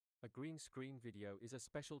green screen video is a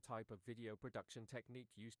special type of video production technique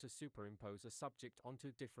used to superimpose a subject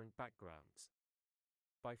onto different backgrounds.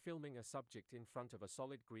 By filming a subject in front of a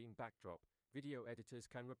solid green backdrop, video editors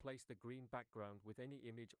can replace the green background with any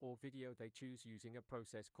image or video they choose using a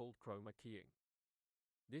process called chroma keying.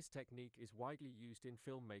 This technique is widely used in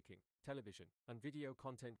filmmaking, television, and video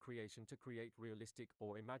content creation to create realistic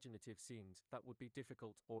or imaginative scenes that would be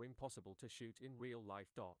difficult or impossible to shoot in real life.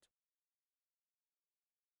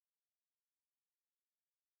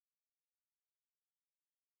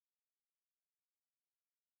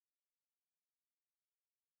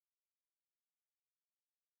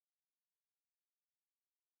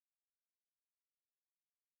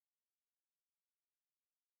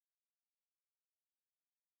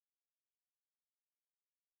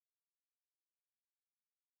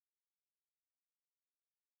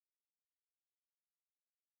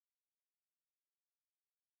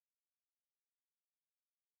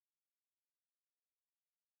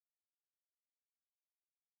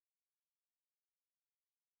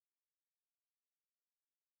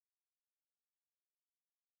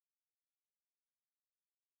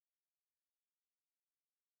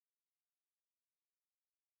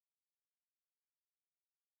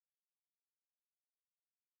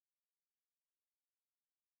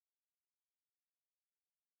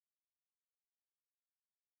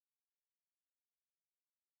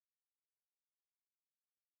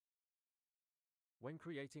 When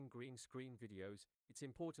creating green screen videos, it's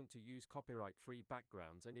important to use copyright-free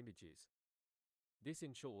backgrounds and images. This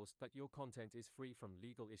ensures that your content is free from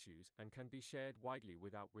legal issues and can be shared widely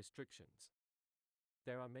without restrictions.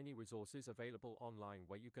 There are many resources available online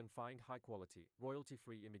where you can find high-quality,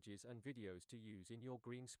 royalty-free images and videos to use in your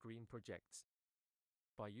green screen projects.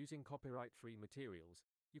 By using copyright-free materials,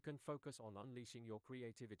 you can focus on unleashing your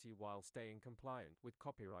creativity while staying compliant with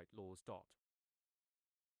copyright laws.